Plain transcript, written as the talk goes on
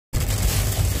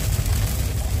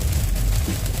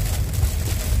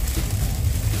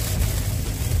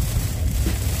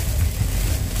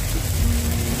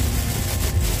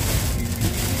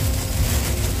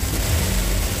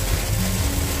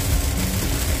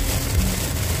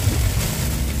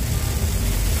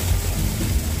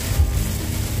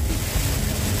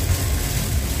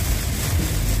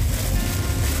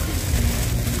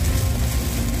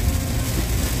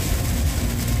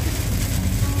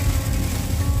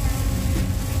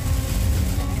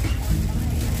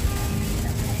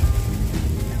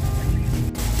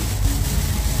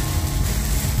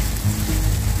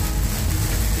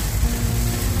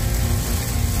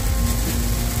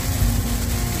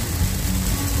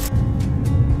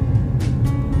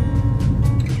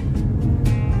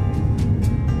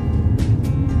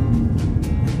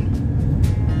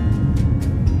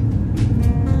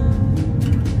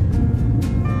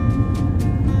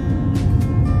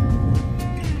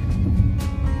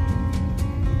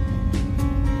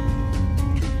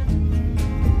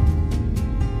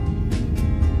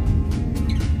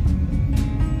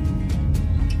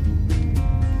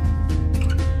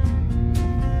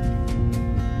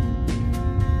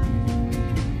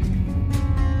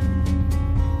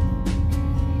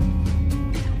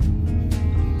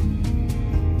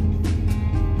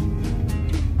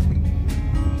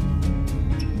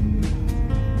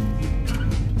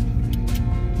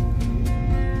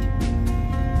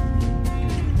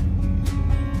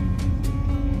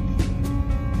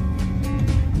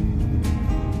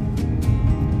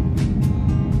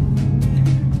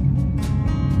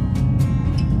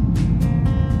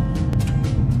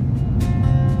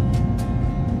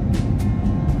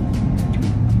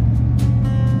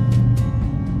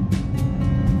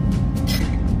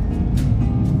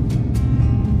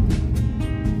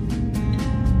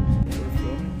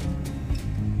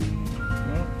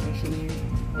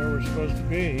supposed to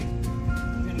be.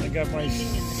 I got my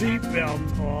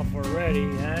seatbelt off already.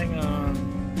 Hang on.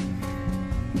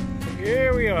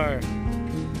 Here we are.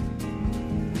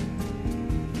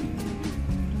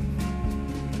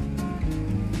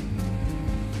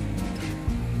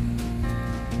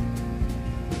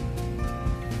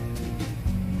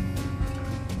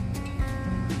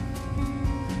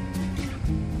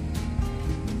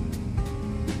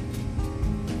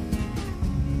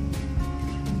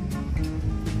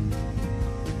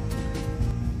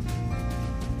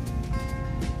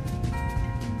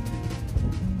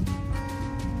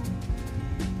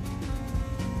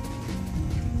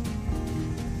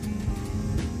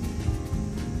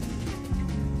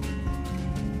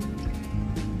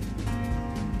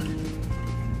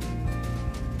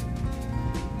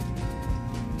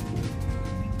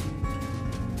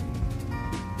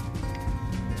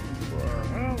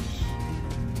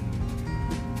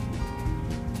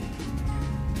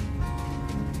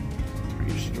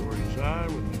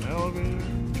 With an elevator,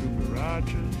 2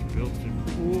 garages, built-in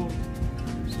pool.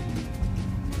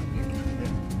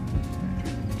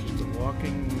 Just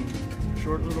a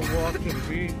short little walk to the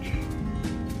beach.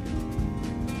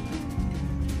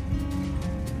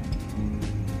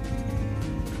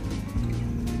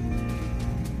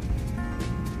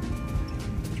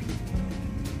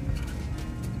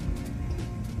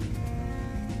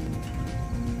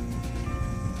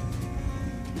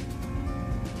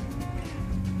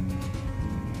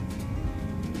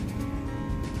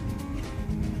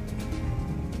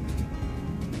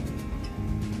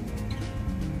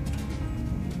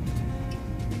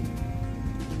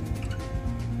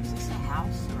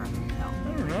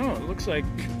 Looks like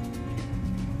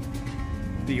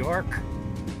the Ark.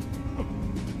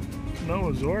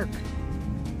 Noah's Ark.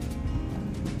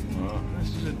 Well,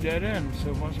 this is a dead end, so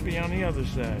it must be on the other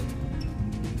side.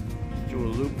 Let's do a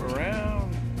loop around.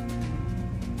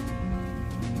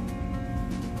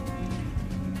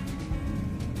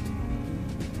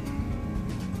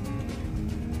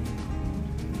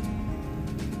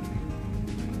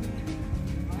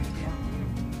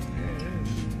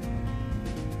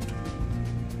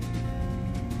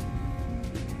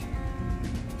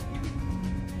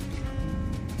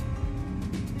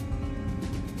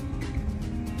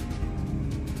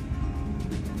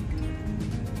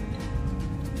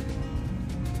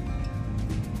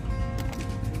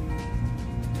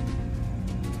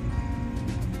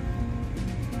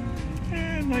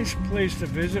 Nice place to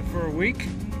visit for a week.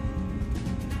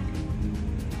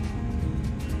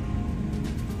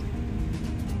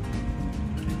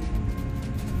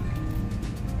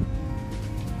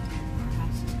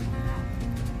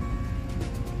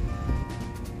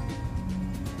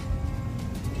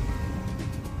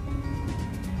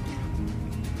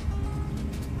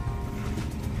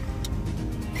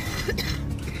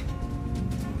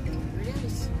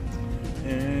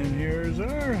 And here's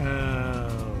our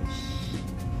house.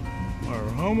 Our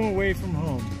home away from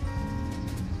home.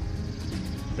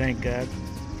 Thank God.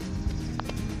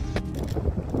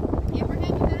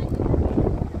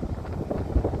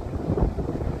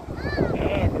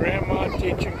 Yeah, Grandma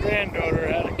teaching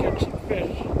granddaughter how to catch some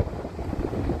fish.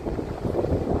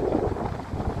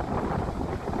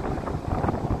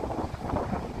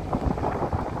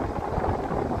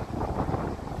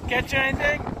 Catch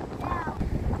anything?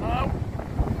 No.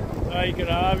 Oh, you can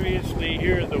obviously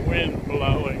hear the wind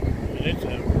blowing. It's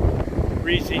a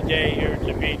breezy day here at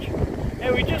the beach.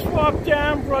 Hey, we just walked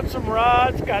down, brought some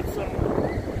rods, got some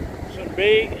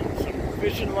bait and some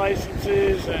fishing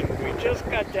licenses, and we just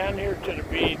got down here to the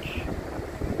beach.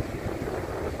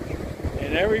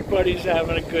 And everybody's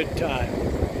having a good time.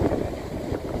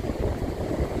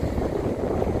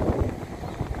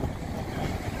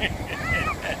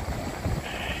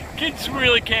 Kids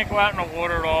really can't go out in the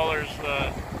water at all. There's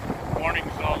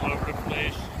warnings all over the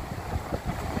place.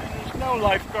 No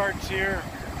lifeguards here,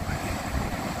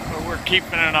 but we're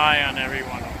keeping an eye on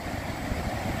everyone.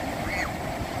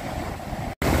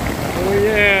 Oh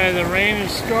yeah, the rain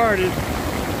has started.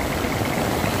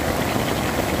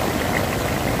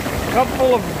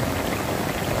 Couple of...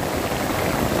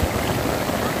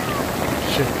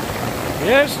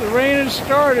 Yes, the rain has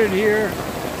started here.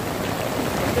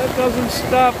 But that doesn't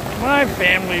stop my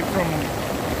family from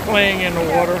playing in the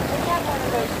water. We have one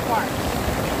of those parks.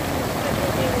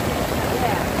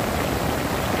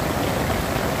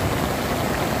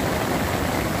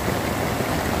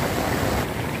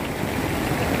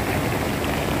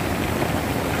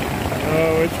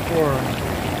 Oh, it's pouring.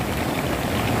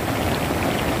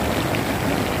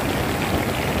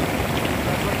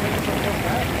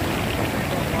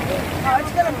 Oh,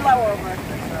 it's going to blow over.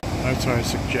 That's what I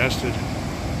suggested.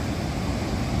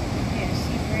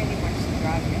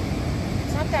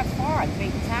 that far, the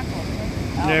bait and tackle.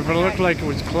 Oh, Yeah, but it looked like it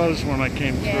was closed when I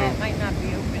came through. Yeah, it might not be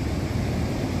open.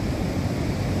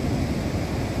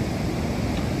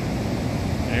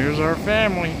 Here's our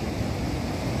family.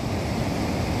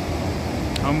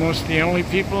 Almost the only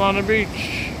people on the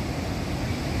beach.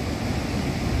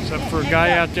 Except for a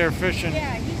guy out there fishing.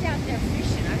 Yeah, he's out there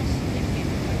fishing. I don't see him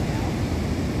anywhere now.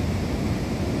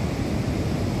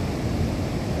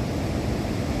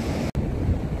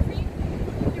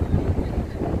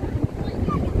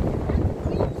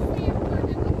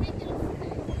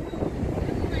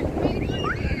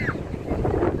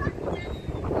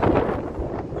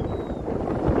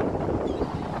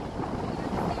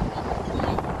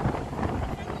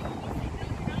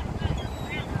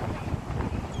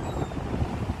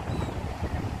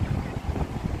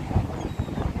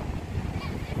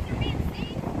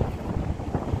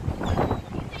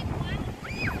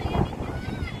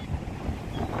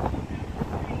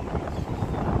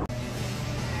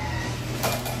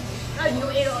 You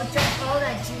ate all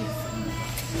that juice.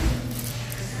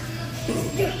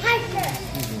 Hiker.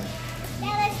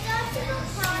 Now let's go to the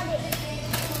party.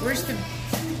 Where's the...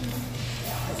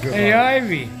 Hey,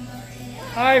 Ivy.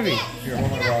 Ivy. Here, one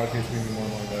of my wild kids gave me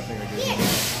one like that. I think I gave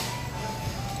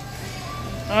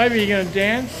you. Ivy, you gonna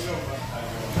dance?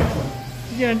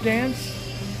 You gonna dance?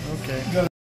 Okay.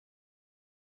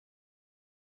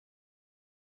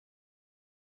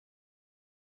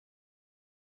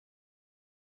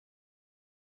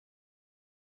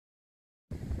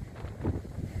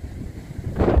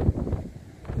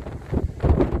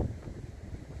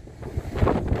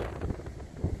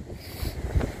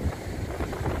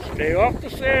 Stay off the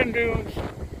sand dunes.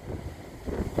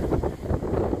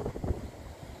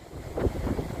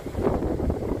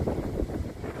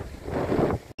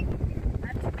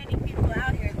 Not too many people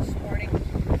out here this morning.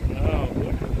 Oh,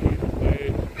 look at these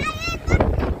waves.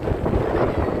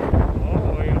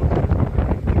 Oh, yeah.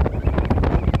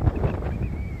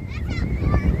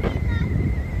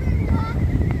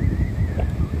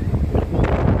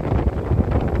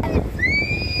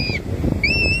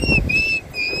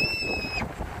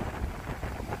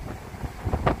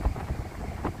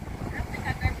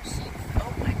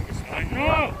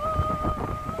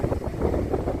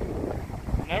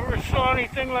 Never saw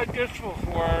anything like this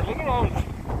before. Look at all this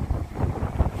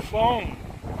foam.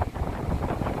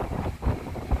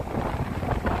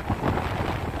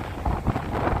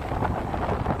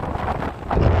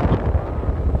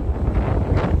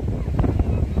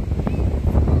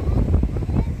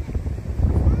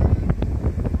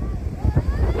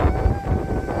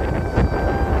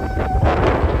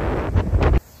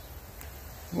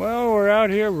 Well, we're out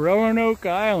here Roanoke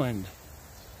Island.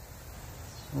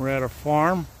 We're at a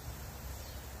farm.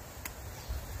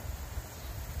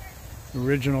 The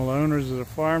original owners of the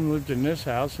farm lived in this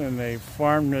house, and they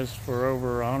farmed this for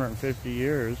over 150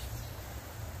 years.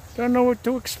 Don't know what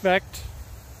to expect.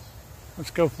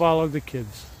 Let's go follow the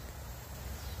kids.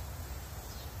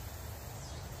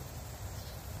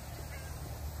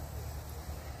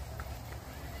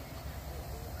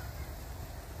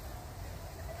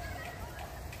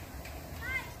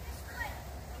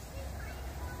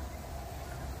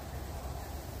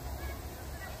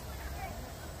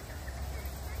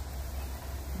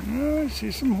 I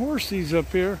see some horsies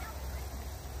up here.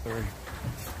 Sorry.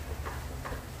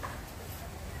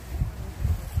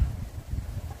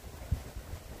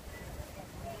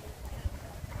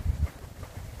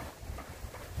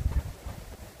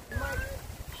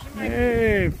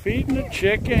 Hey, feeding the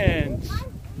chickens.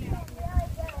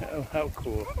 Oh, how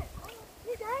cool.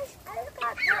 You guys, I just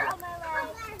got dirt on my leg.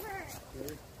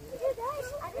 You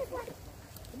guys, I just got...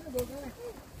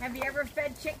 Have you ever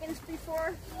fed chickens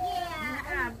before?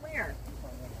 Yeah. Where?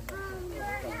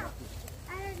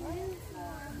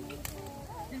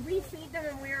 Did we feed them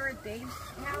when we were at Dave's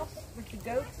house with the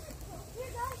goats?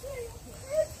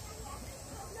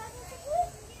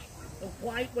 The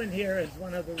white one here is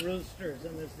one of the roosters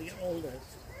and is the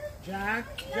oldest. Jack.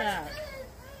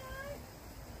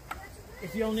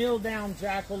 If you'll kneel down,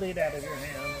 Jack will eat out of your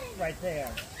hand. Right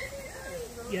there.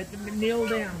 You have to kneel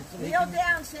down. So Kneel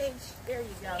down, Sage. There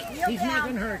you go. Kneel He's down. not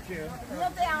going to hurt you.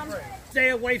 Kneel down. Stay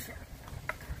away from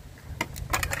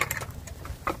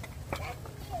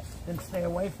Then stay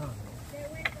away from him.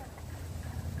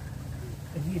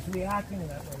 If he's reacting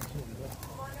that way too.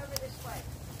 Come on over this way.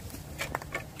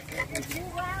 It's too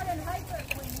loud and hyper,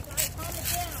 Queen. You gotta calm it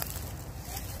down.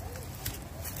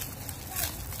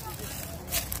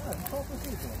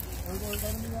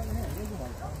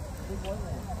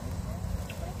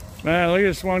 Man, look at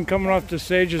this one coming off to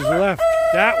Sage's left.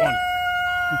 That one.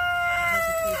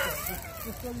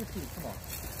 Just go your feet, come on.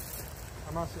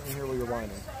 I'm not sitting here while you're whining.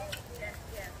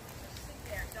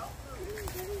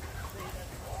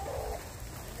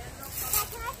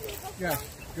 Yes,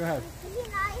 go ahead. Is he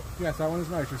nice? Yes, that one is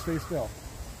nice. Just stay still.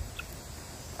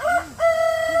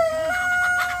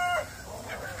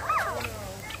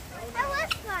 That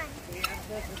was fun.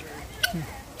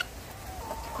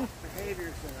 Behavior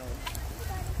zone.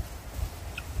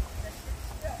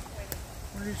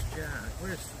 Where's Jack?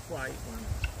 Where's the white one?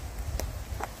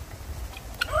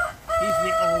 He's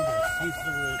the oldest. He's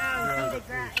the oldest.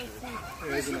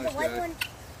 Yeah, he's a nice guy.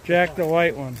 Jack the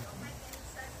white one.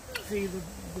 See,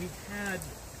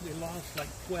 we lost like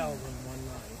 12 in one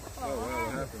night. Oh, wow,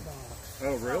 what happened?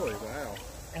 Oh, really? Wow.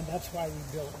 And that's why we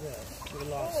built this. We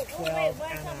lost 12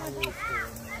 and our rooster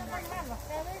in one night.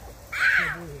 So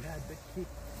we had to keep...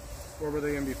 Where were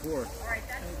they in before?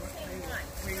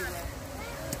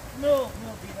 No,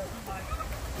 he doesn't like it.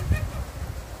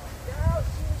 No,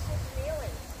 she was just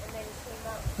kneeling, and then he came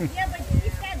up. Yeah, but she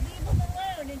said leave them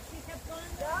alone, and she kept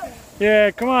going.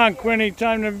 Yeah, come on, Quinny.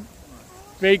 Time to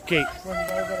vacate.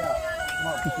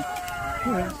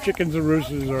 Chickens and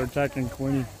roosters are attacking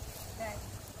Quinny.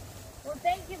 Well,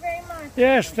 thank you very much.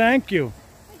 Yes, thank you.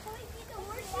 Hey, can we see the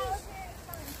horses?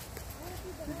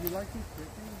 Did you like these chickens?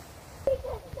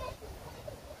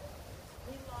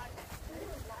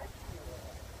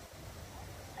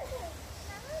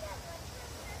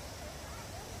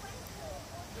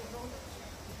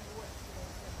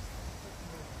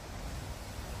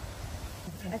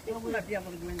 I think we might be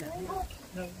able to go in there.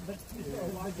 No, but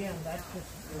again, that's just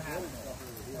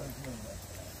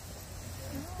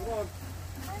Come on.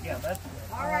 yeah, that's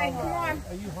All right, come on.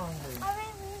 Are you hungry? Are we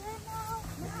leaving now?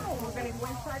 No, we're going to go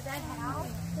inside that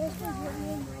house. This is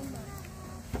really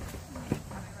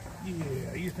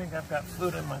Yeah, you think I've got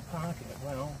food in my pocket?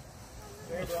 Well,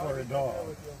 it's for a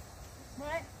dog,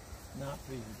 What? not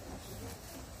for you.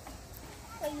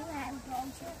 So you have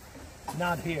dogs here?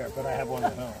 Not here, but I have one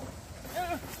at home.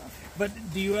 But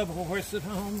do you have a horse at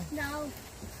home? No.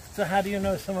 So how do you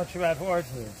know so much about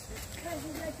horses? Because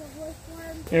you like a horse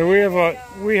farm? Yeah, we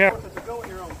have To go at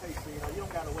your own pace, so you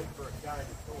don't got to wait for a guide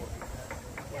to tour.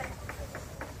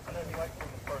 I know you like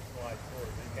doing the personalized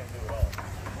tours, but you can't do it all.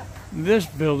 this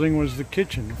building was the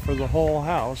kitchen for the whole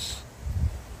house.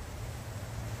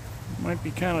 Might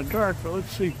be kind of dark, but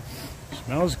let's see.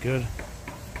 Smells good.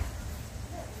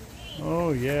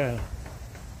 Oh yeah.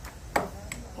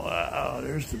 Wow,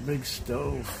 there's the big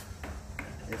stove.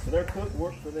 Yeah, so their cook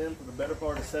worked for them for the better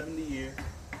part of 70 years.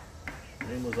 Her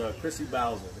name was Chrissy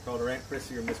Bowser. They called her Aunt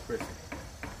Chrissy or Miss Chrissy.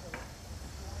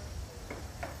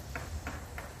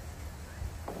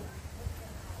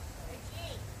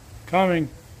 Coming.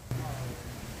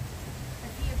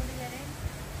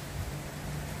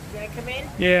 You going to come in?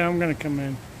 Yeah, I'm gonna come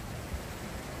in.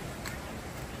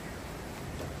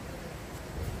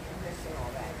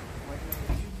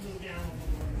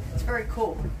 It's very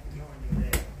cool.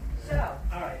 So,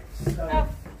 All right, so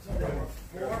there were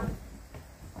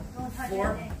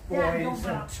four boys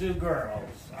and 2 girls,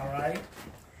 all right?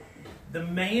 The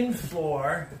main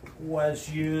floor was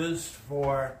used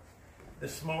for the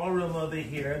smaller room over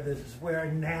here. This is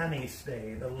where Nanny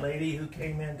stayed, a lady who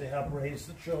came in to help raise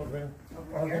the children,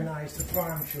 organize the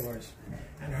farm chores.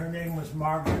 And her name was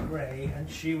Margaret Gray, and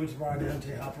she was brought in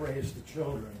to help raise the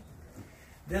children.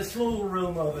 This little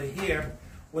room over here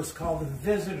was called the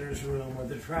visitor's room or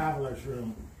the traveler's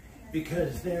room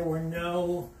because there were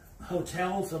no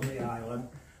hotels on the island,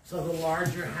 so the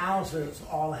larger houses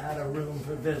all had a room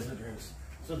for visitors.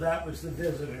 So that was the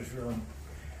visitor's room.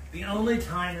 The only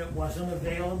time it wasn't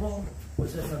available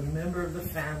was if a member of the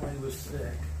family was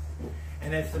sick.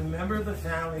 And if the member of the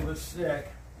family was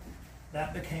sick,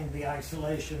 that became the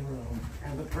isolation room,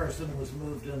 and the person was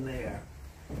moved in there.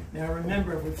 Now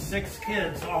remember, with 6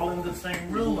 kids all in the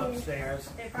same room upstairs,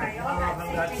 if one of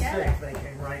them got sick, they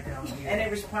came right down here. and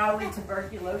it was probably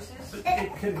tuberculosis.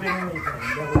 It could be anything.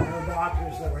 There were no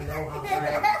doctors, there were no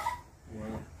hospitals.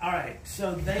 All right,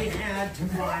 so they had to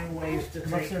find ways to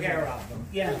take care of them.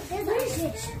 Yeah,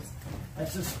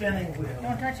 it's a spinning wheel.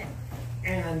 Don't touch it.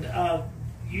 And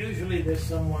usually there's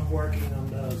someone working on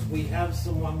those. We have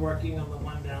someone working on the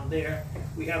one down there.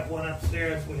 We have one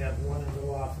upstairs. We have one in the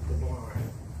loft at the barn.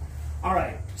 All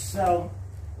right, so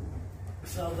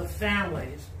the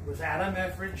families was Adam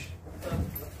Etheridge the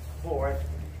fourth,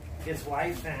 his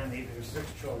wife Fanny, there's 6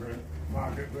 children,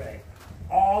 Margaret Gray.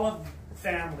 All of the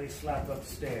family slept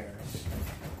upstairs.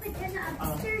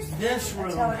 This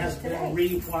room has been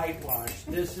re-whitewashed.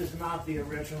 This is not the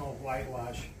original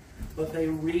whitewash, but they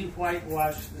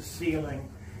re-whitewashed the ceiling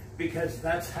because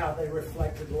that's how they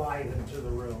reflected light into the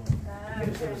room,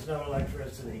 because there was no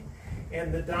electricity.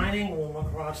 In the dining room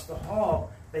across the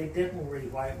hall, they didn't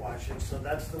re-whitewash it, so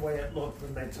that's the way it looked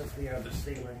when they took the other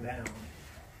ceiling down.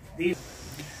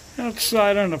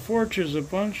 Outside on the porch is a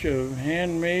bunch of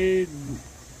handmade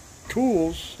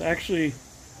tools, actually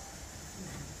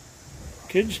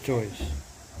kids' toys.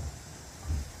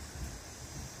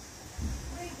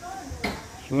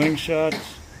 Slingshots,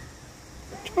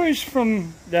 toys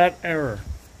from that era.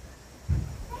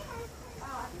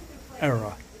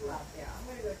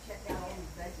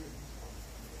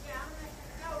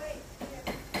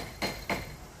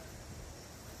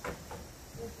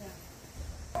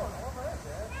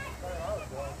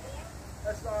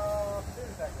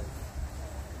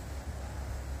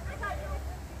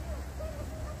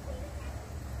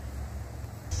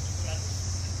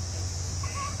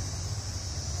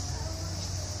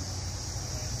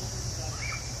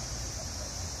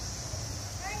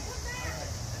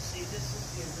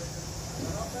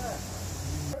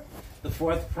 The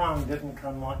fourth prong didn't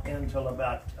come on until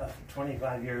about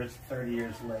 25 years, 30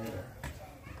 years later.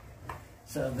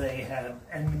 So they had,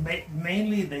 and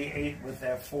mainly they ate with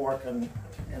their fork and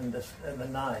the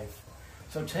knife.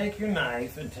 So take your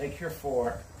knife and take your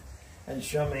fork and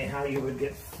show me how you would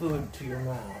get food to your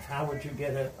mouth. How would you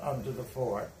get it onto the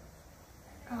fork?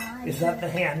 Is that the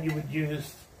hand you would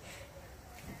use?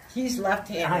 He's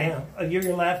left-handed. I am. Oh,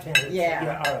 you're left-handed. Yeah. So,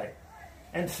 yeah. All right.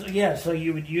 And so, yeah, so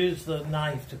you would use the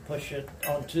knife to push it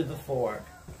onto the fork.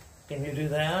 Can you do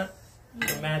that?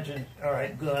 Imagine. All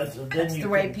right, good. So then That's the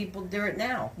way people do it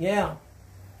now. Yeah.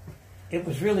 It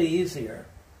was really easier.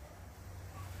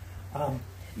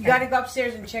 You got to go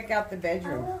upstairs and check out the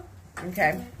bedroom.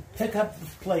 Okay. Pick up the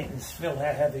plate and feel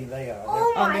how heavy they are.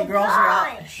 Oh Oh, my the girls are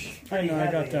out. gosh. Pretty I know, I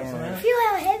got heavy, that isn't one it? right. Feel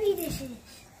how heavy this is.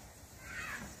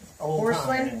 Old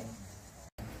Porcelain? time.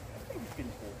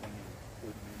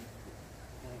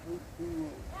 Who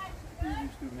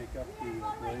used to make up the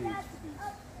blades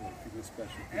for these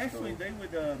special Actually, they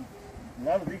would, a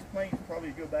lot of these planes probably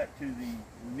go back to the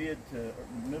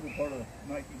middle part of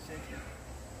the 19th century.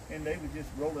 And they would just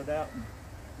roll it out and,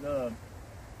 I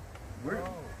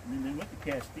mean, they went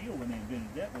to Castile when they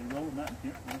invented that. They rolled them out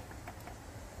in Temple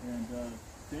and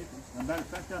take them. As a matter of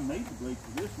fact, I made the blade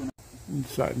for this one.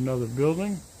 Inside another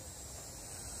building.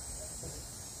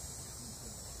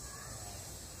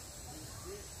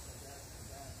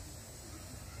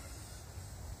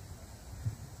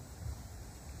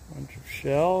 Bunch of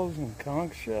shells and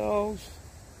conch shells.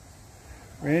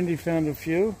 Randy found a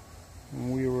few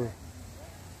when we were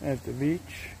at the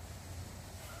beach.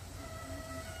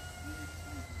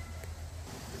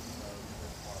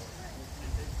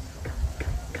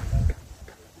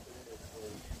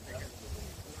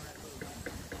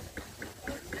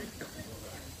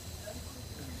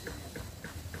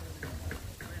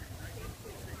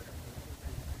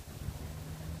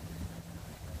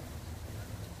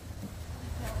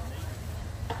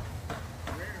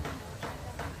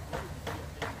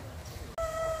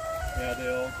 Yeah, they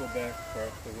all go back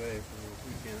across the way from the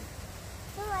weekend.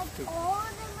 So like all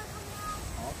of them are coming out?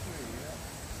 All three, yeah.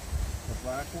 The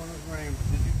black one is rainbow.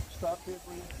 Did you stop it?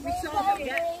 saw them,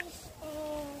 yeah. Grace,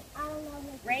 and I don't know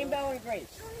what Rainbow and Grace.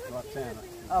 Roxana.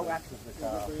 Oh, Roxana.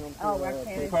 Oh,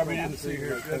 Roxana. They probably didn't see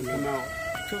her. She hadn't come out.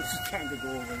 So it's time to go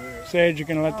over there. Sage, you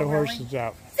can let the Oh, really? horses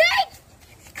out. Sage!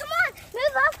 Come on,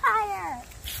 move up higher.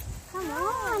 Come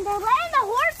on, they're letting the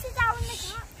horses out in the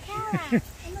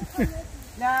car.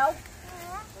 No.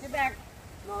 Get back.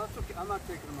 No, that's okay. I'm not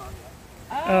taking them out yet.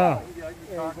 Oh. Yeah, you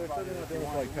can talk about it. If you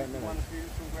want, like 10 minutes. You want to feed it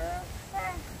some grass?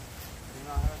 You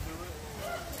know how to do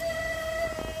it?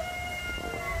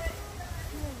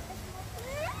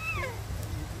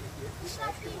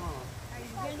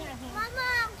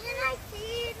 Mama, can I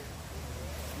feed?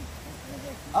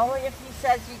 Only if he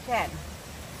says you can.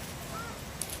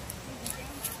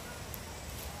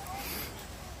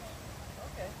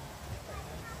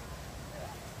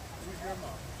 Who's your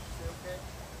mom? Is she okay?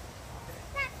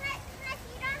 Can I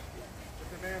feed her?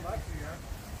 If the man likes you,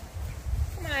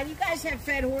 yeah. Come on, you guys have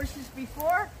fed horses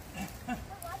before?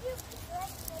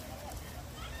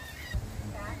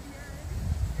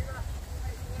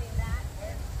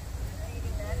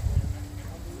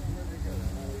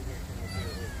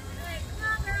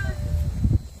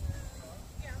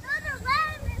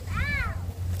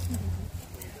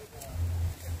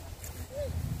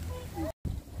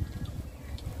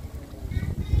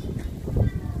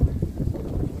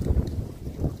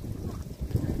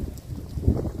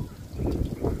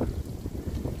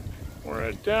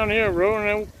 We're down here at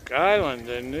Roanoke Island,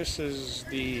 and this is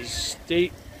the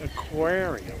State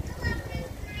Aquarium.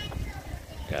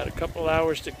 Got a couple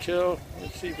hours to kill.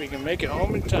 Let's see if we can make it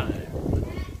home in time.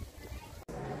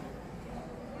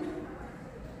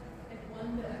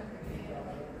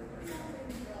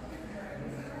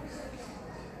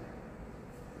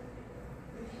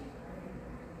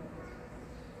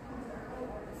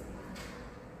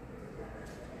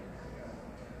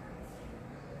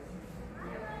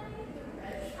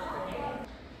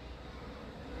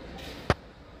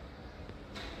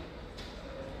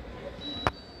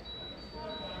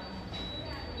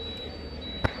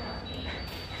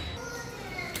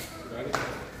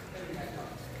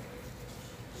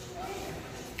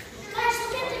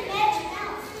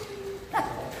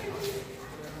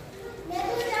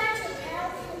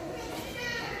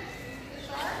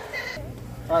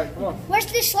 Where's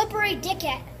the slippery dick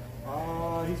at?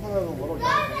 He's one of the little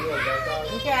guys.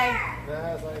 Okay. That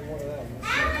has like one of them.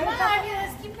 Come on,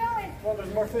 let's keep going. Well,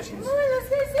 there's more fishies. Let's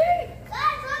go see.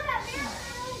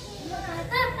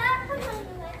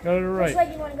 Go to the Which way right.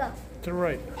 do you want to go? To the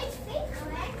right.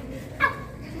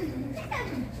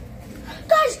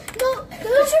 Guys, no,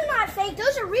 those are not fake.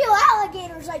 Those are real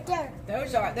alligators right there.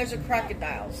 Those are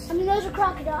crocodiles. I mean, those are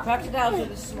crocodiles. Crocodiles are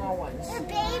the small ones. They're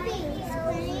babies.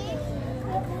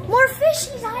 More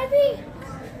fishies, Ivy.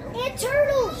 And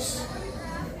turtles.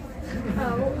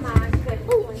 Oh my goodness.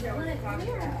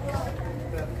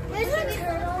 There's a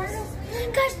turtle.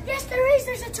 Guys, yes, there is.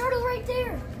 There's a turtle right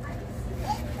there.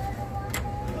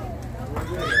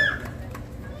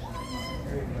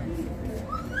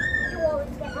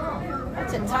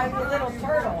 That's a tiny little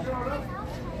turtle.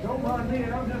 Don't mind me,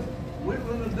 I'm just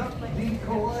whittling a duck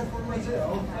decoy for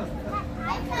myself.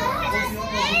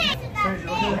 Do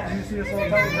you see this little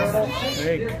tiny turtle?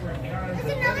 Fake.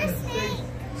 There's another snake.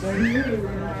 Do you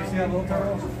see that little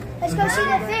turtle? Let's go see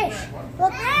the fish.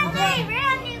 Look,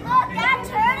 Randy, look, that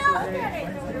turtle.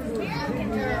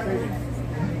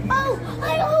 Oh, I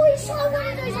always saw one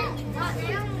of those.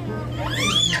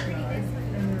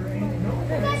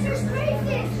 Guys, there's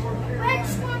crayfish. Red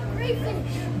swamp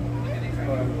crayfish.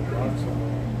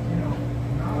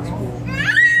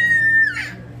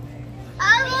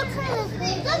 Oh,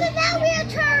 look at that weird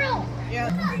turtle. Yeah.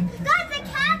 Guys, the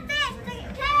catfish. The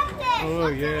catfish. Oh, Look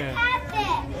for yeah. the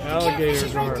catfish. Alligators Catfish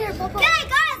is right are. there, Papa. Okay,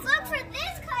 guys, look for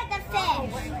this kind of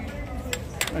fish.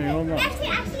 Hey, hold on. Actually.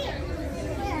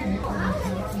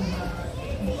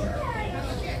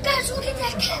 Guys, look at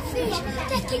that catfish.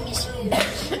 That thing is huge.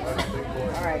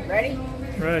 All right, ready?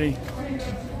 Ready.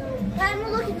 I'm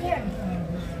looking here.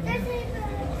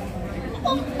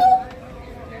 Oh.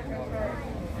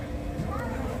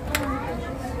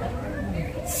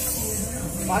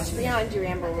 Watch behind you,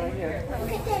 Amber, right here.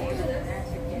 Look at that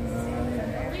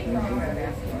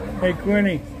thing. Hey,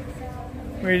 Quinny.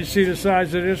 Ready to see the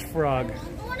size of this frog? I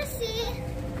want to see it.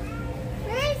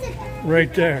 Where is it?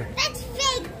 Right there. That's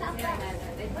fake, Papa.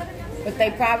 But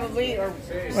they probably, or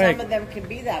some of them can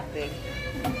be that big.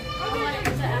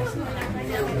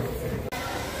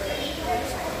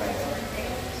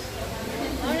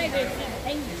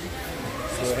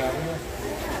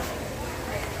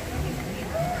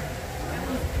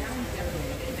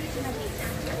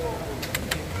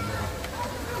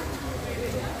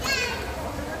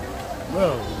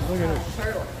 Whoa, look at this.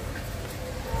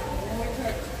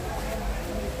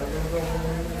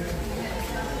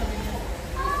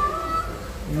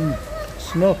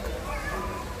 Snook.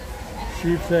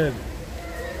 Sheep's head.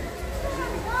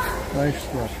 Nice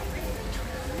stuff.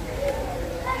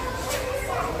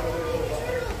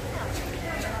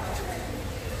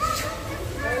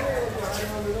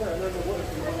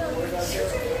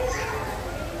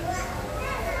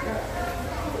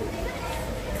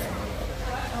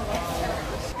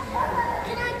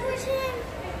 Can I push him?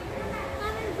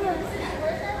 I'm in Bruce.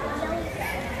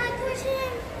 Can I push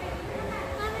him?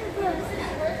 I'm in Bruce.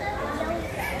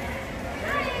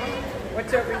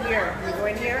 What's over here? We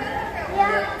going here?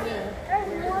 Yeah. There's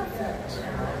more fish.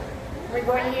 We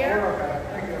going here?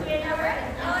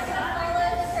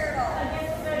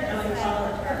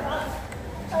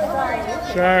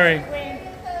 Sorry. Is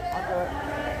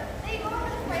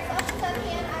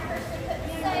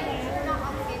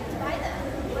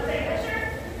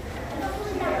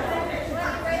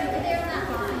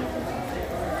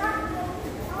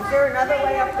there another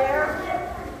way up there?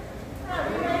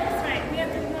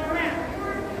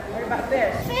 What about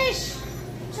this? Fish.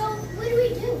 So what do we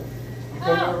do? You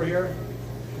put it over here.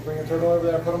 You bring a turtle over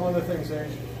there. Put them on the thing,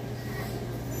 Sage.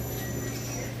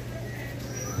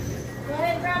 Go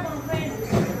ahead and grab one, Quinn.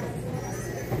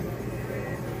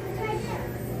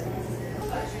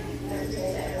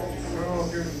 Turtle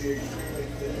appears to be extremely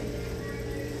thin.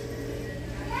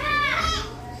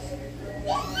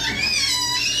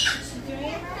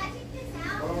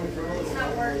 It's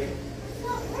not working.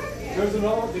 There's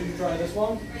another one. Did you try this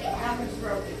one? That one's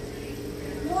broken.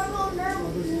 Normal, normal.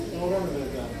 Hold on a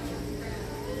minute then.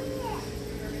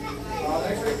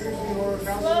 X-ray freezing or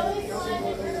counseling.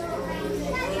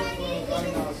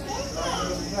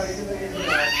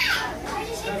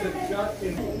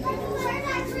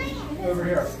 Over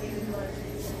here.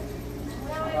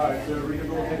 Alright, so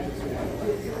rehabilitation suite.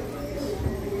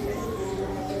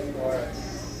 Alright.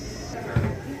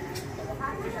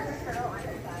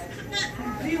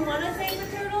 Do you want to save the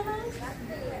turtle then?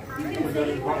 You can save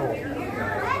it.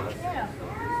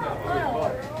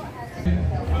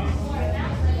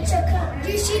 Do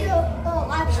you see the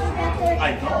lobster back there? I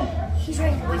know. He's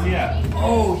right there. Yeah.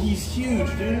 Oh, he's huge,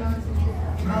 dude.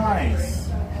 Nice.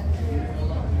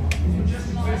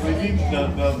 Maybe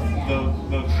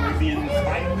the Caribbean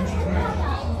type.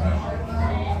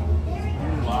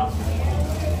 Wow.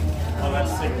 Oh,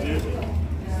 that's sick, dude.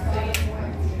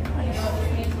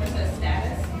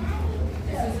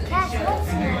 Cash,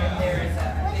 what's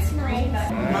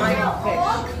nice?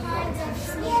 All kinds of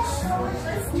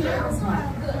snails are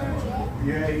good.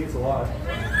 Yeah, he eats a lot.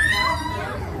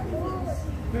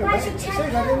 Yeah, Why I should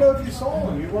Chad didn't know if you saw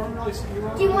him. You weren't really.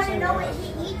 Do you want to know what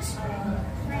he eats?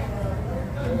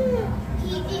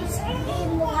 He eats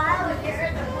in wild.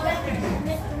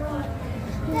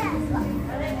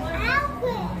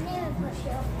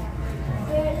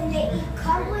 They eat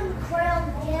codling, krill,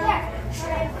 gill,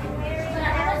 shrimp,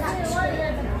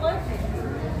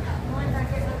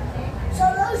 so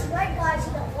those red guys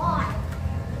eat a lot.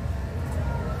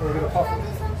 We're gonna puff him.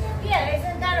 Yeah,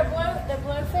 isn't that the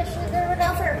blowfish or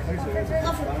whatever?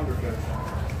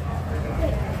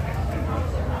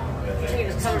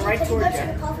 It's coming right towards you.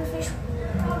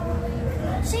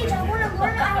 Sage, I want to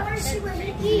learn. I want to see what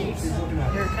he eats.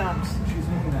 Here it comes. She's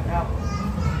looking at out.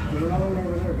 There's another one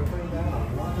over there. Go put him down.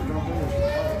 You want to jump in there.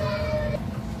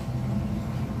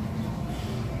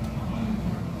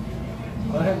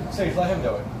 Let him, Sage, let him do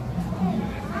it.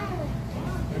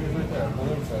 He's right there,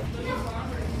 balloon fish.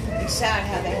 It's sad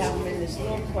how they have them in this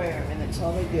little aquarium and that's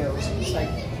all they do. It's like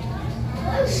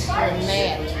they're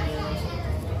mad.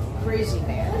 Crazy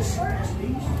mad.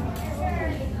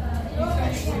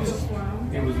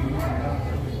 It was using that.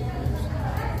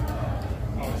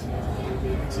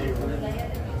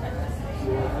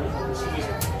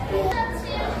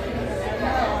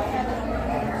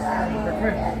 Come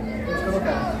here. Let's go look at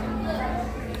it.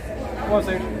 Come on,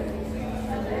 Sage.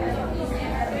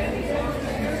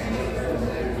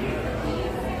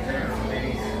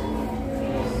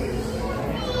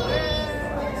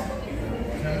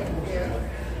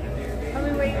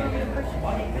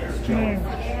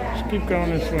 Just keep going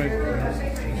this way.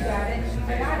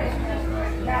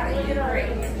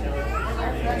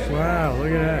 Wow,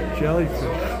 look at that jellyfish.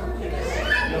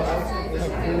 How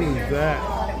cool is that?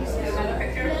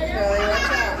 Charlie,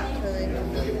 watch out.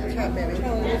 Charlie, watch out, baby.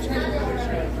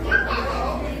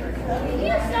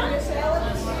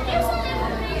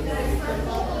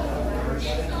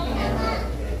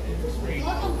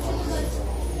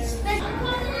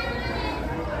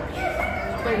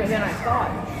 Bigger than I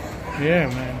thought. Yeah,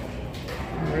 man.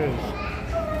 There is.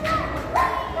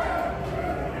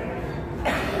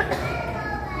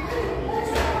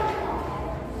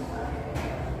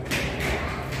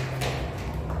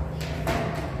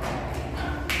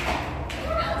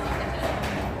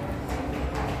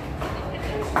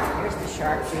 Here's the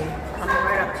shark, dude. Coming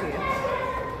right up to you.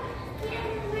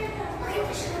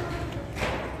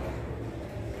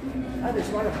 Oh, there's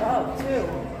one above, too.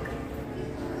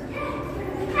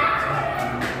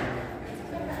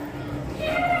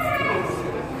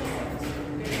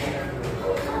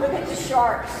 Look at the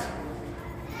sharks.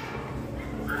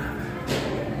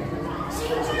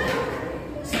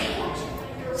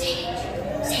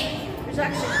 There's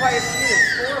actually quite a few. There's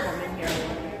 4 of them in here.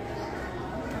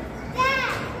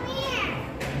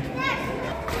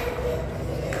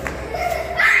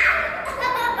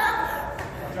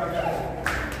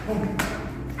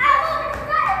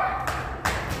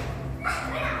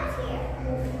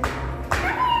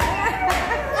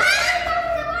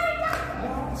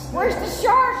 Where's the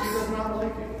sharks? She does not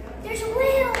like it. There's a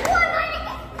whale.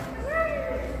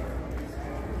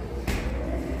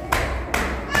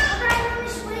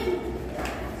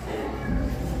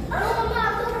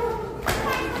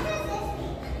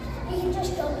 You can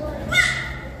just go look.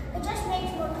 It just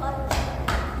makes more puddles.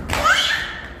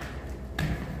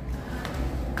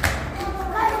 I'm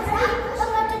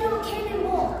about to do a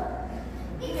cannonball.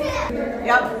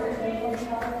 Yep.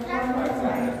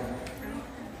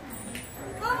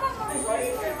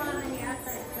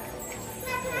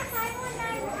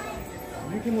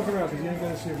 You can look around because you ain't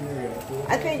going to see him here yet.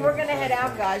 I think we're going to head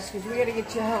out, guys, because we got to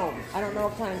get you home. I don't know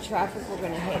what kind of traffic we're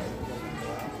going to hit.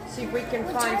 See if we can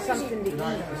find something to eat. We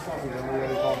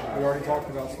already talked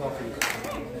about stuffies.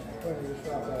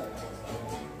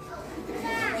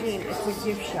 Gene, it's a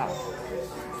gift shop.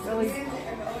 Really?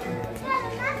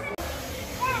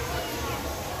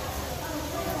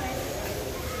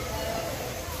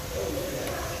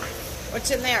 What's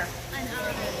in there?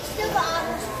 Still the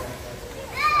otters.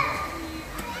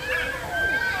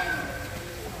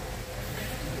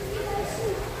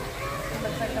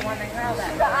 Looks like the one they growled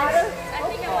at. The otter? I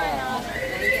think I want an otter.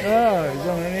 Oh, he's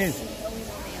underneath.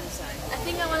 I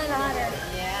think I want an otter.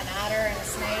 Yeah, an otter and a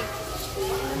snake.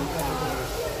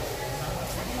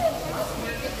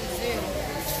 Work at the zoo.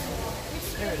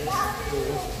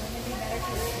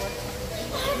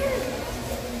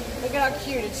 Look at how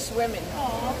cute it's swimming.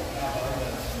 Oh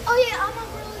yeah, I'm a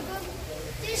really good.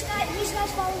 These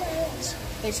guys follow the rules.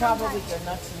 They probably go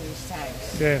nuts in these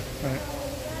tanks. Yeah, right.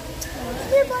 Come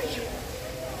here, buddy.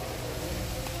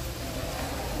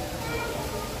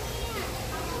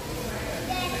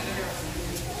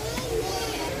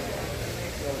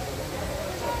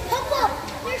 Papa,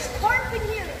 there's carp in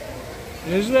here.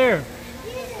 Is there?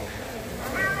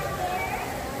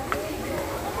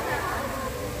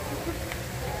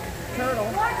 Turtle.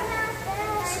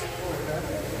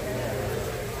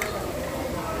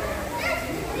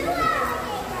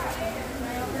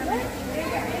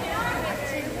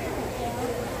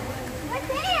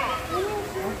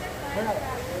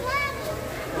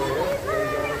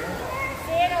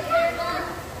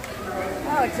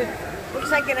 Oh, looks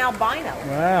like an albino.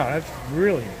 Wow, that's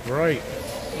really bright.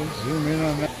 Let's zoom in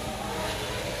on that.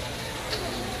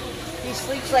 He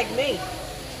sleeps like me.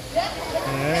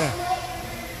 Yeah.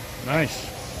 Nice.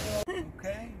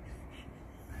 Okay.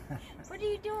 What are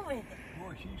you doing?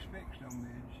 Boy, she's fixed on me.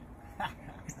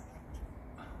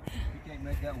 You can't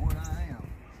make out what I am.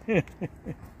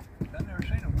 I've never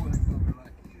seen a woolly booger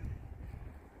like you.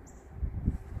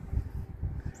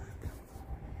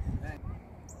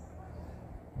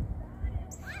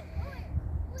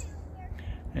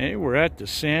 Hey, we're at the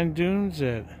sand dunes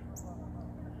at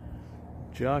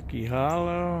Jockey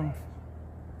Hollow.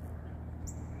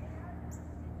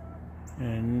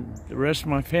 And the rest of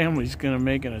my family's going to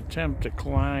make an attempt to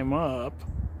climb up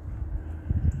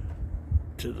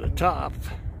to the top.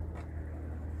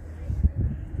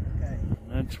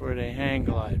 That's where they hang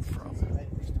glide from.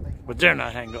 But they're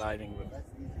not hang gliding.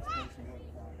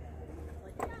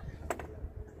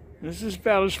 This is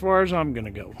about as far as I'm going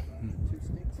to go.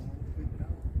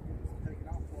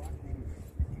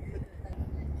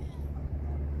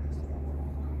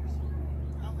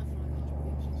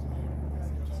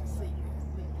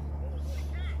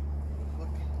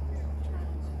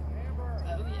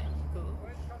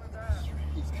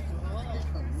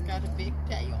 Got a big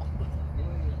tail.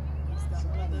 He's got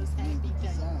one of those handy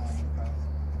tails.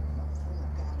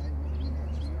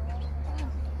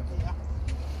 Yeah.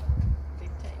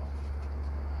 Big tail.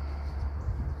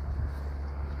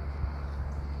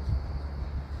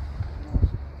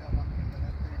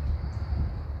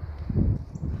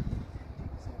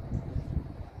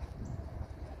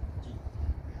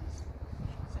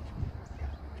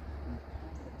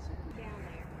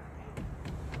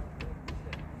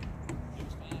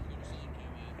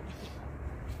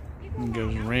 And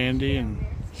goes Randy and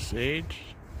Sage.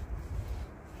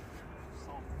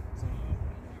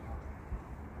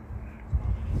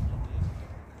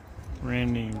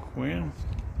 Randy and Quinn.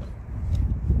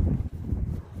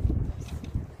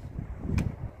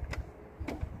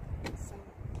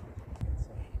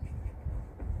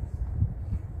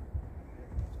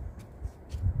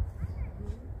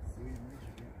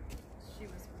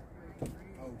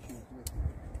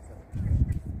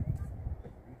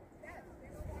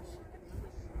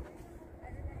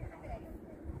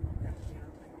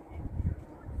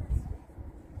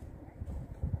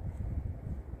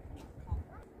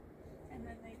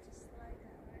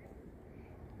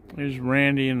 There's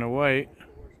Randy in the white.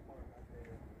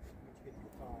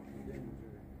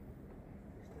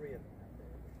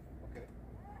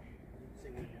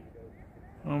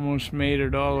 Almost made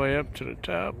it all the way up to the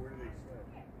top.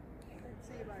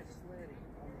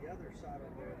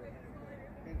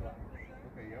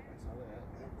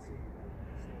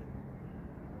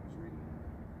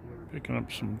 Picking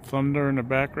up some thunder in the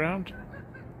background.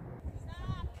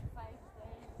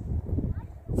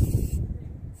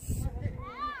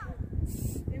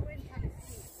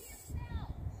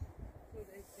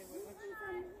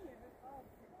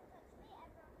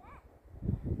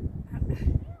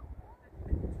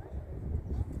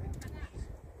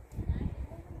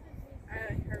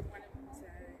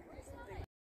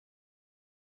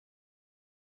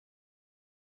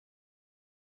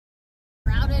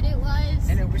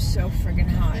 And it was so friggin'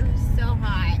 hot. It was so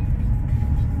hot.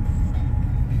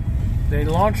 They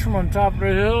launched from on top of the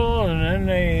hill and then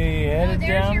they headed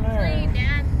down your there. plane,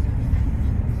 Dad.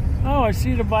 Oh, I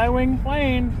see the bi-wing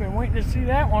plane. Been waiting to see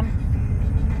that one.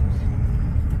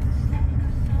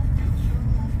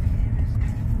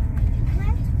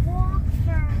 Let's walk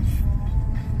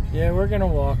first. Yeah, we're gonna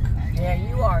walk. Yeah,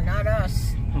 you are, not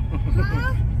us.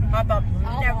 Huh? How about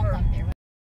I'll never? walk up there.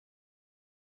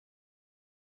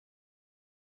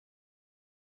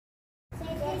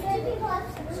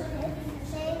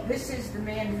 This is the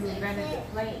man who invented the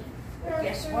plane. But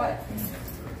guess what?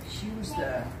 She was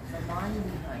the mind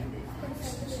behind it.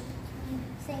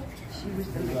 She was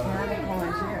the mechanical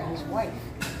engineer, his wife,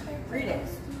 Rita.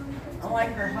 not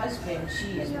like her husband.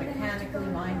 She is mechanically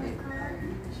minded.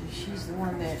 So she's the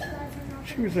one that...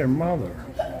 She was their mother.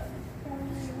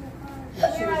 She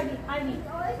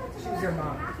was their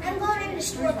mom. I'm going in the Who's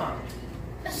store. mom?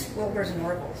 Wilbur's and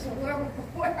Orville's.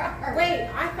 Where are Wait,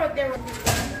 I thought they were...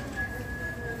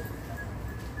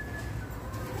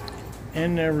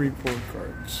 And their report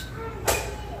cards.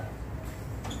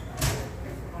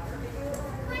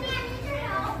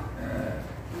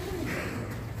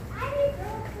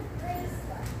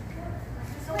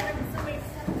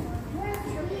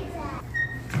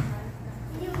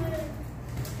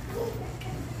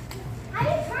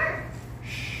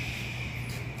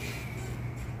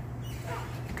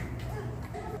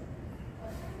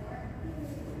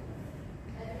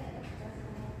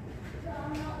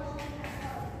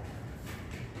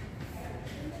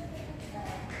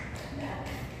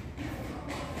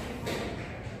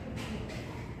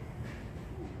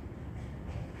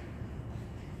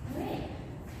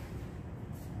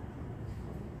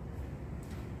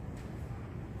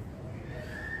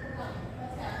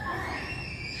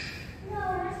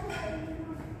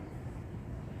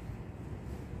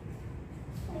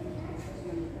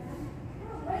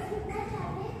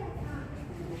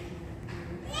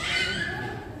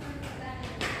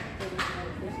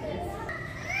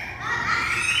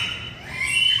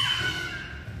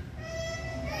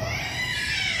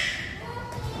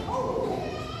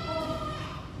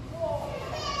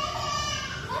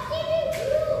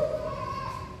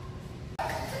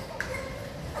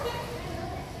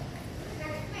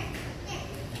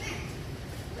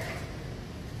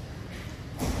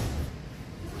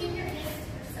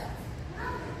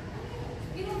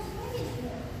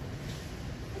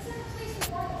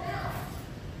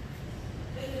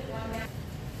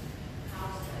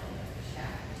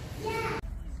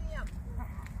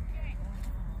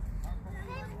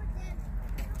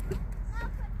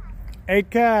 Hey,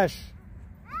 Cash.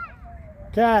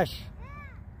 Cash.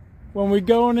 When we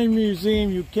go in a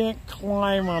museum, you can't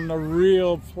climb on the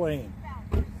real plane.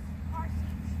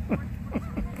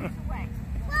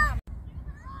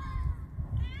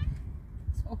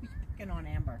 Oh, he's picking on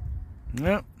Amber.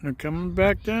 Yep, they're coming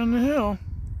back down the hill.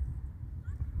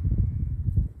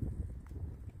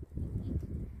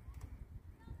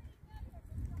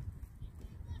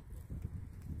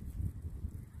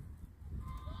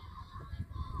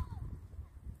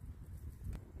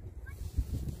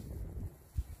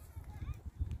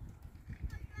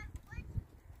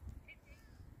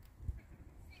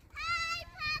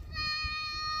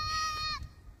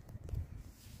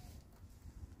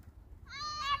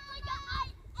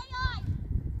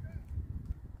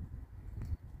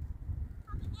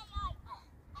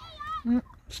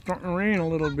 It's starting to rain a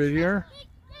little bit here,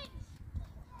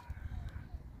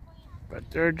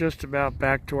 but they're just about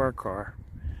back to our car.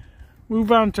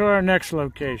 Move on to our next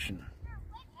location.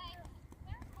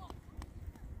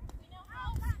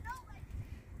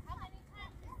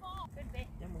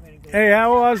 Hey,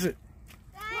 how was it?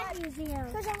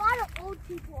 Because a lot of old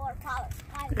people are pilots.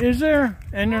 Is there?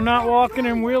 And they're not walking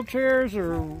in wheelchairs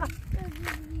or?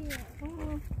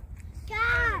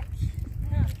 Catch!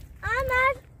 I'm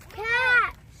a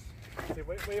catch!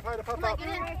 Wait for her to pop up.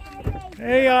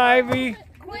 Hey, Ivy.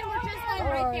 Quinn, we're just going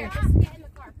right there. Just get in the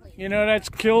car, please. You know, that's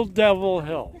Kill Devil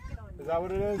Hill. Is that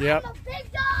what it is? Yep. I'm a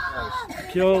big dog!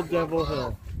 Kill Devil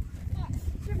Hill.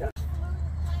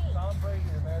 Tom Brady,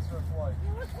 the master of flight.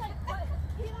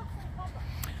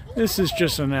 This is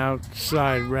just an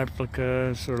outside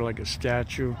replica, sort of like a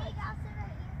statue.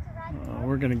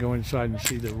 We're going to go inside and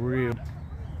see the real.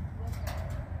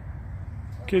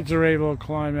 Kids are able to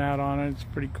climb out on it. It's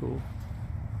pretty cool.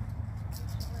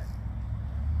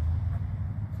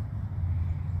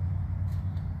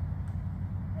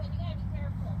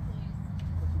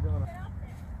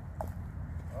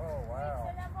 Oh, wow.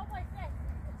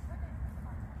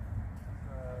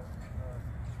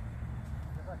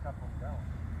 There's a couple going.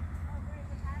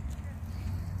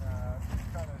 It's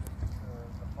kind of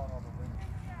the funnel of the wing.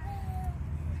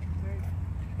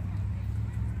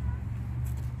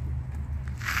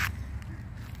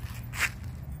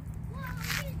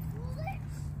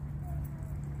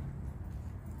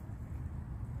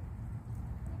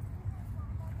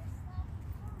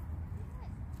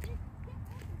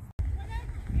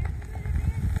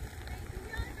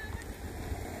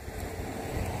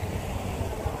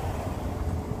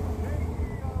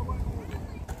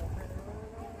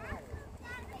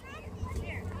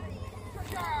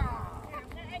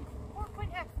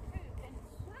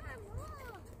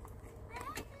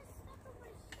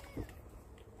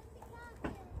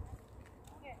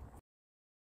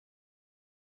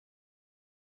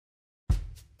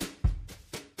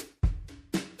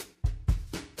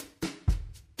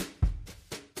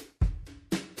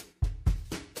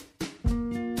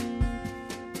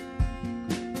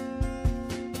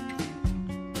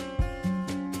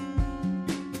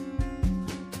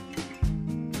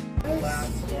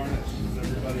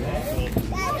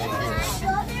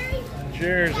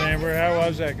 Cheers, Amber. How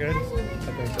was that? Good? I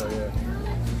think so, yeah.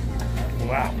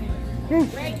 Wow.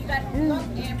 Greg, you got to look,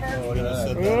 Amber. Oh, look at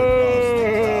that.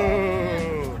 Whoa!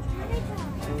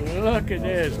 Look at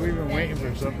this. We've been waiting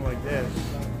for something like this.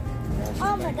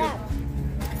 Oh my god.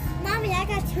 Mommy, I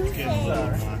got two things.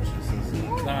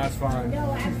 Nah, it's fine.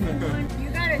 No, absolutely. You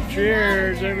got to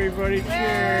Cheers, everybody. Cheers.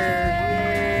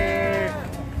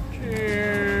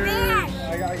 Cheers.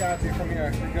 I got you. Come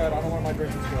here. You're good. I don't want my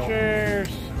drink to spill. Cheers.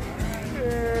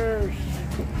 Cheers.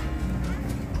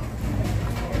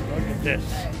 Look at this.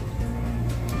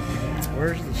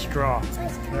 Where's the straw?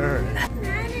 There it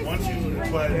is. Once you,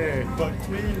 but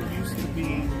Quinn used to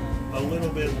be a little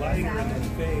bit lighter in the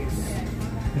face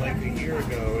like a year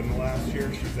ago, and last year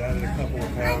she's added a couple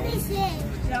of pounds.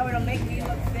 So it'll make me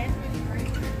look thin.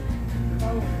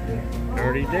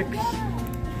 Dirty dicks.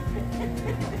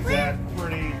 Is that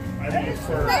pretty, I mean,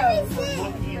 for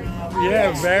looking up?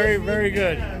 Yeah, very, very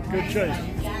good. Good choice.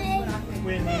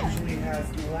 Quinn usually has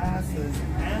glasses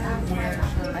and wears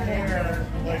her hair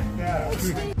like that.